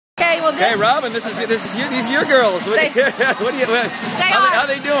Okay, well, Hey, Robyn, these are your girls. How they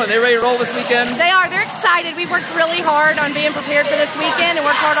doing? They ready to roll this weekend? They are. They're excited. We've worked really hard on being prepared for this weekend and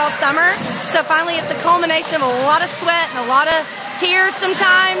worked hard all summer. So finally, it's the culmination of a lot of sweat and a lot of tears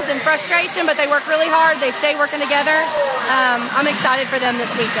sometimes and frustration, but they work really hard. They stay working together. I'm excited for them this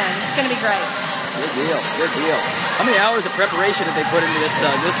weekend. It's going to be great. Good deal. Good deal. How many hours of preparation have they put into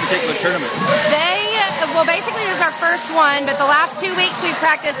this particular tournament? Basically, this is our first one, but the last 2 weeks we've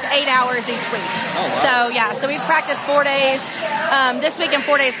practiced 8 hours each week. Oh, wow. So we've practiced 4 days this week and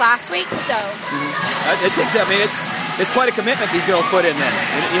 4 days last week. So it's quite a commitment these girls put in. Then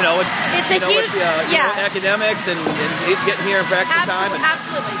it's a huge academics and getting here and practicing time.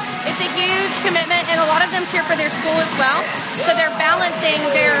 Absolutely, it's a huge commitment, and a lot of them cheer for their school as well. So they're balancing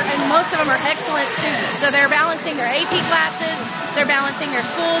and most of them are excellent students. So they're balancing their AP classes, they're balancing their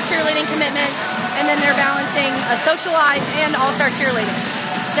school cheerleading commitments, and then they're balancing a social life and all-star cheerleading.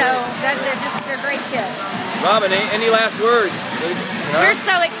 So they're great kids. Robyn, any last words? We're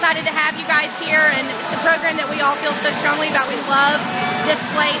so excited to have you guys here, and it's a program that we all feel so strongly about. We love this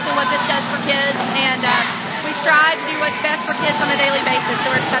place and what this does for kids, and we strive to do what's best for kids on a daily basis,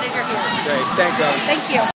 so we're excited you're here. Great. Thanks, Robyn. Thank you.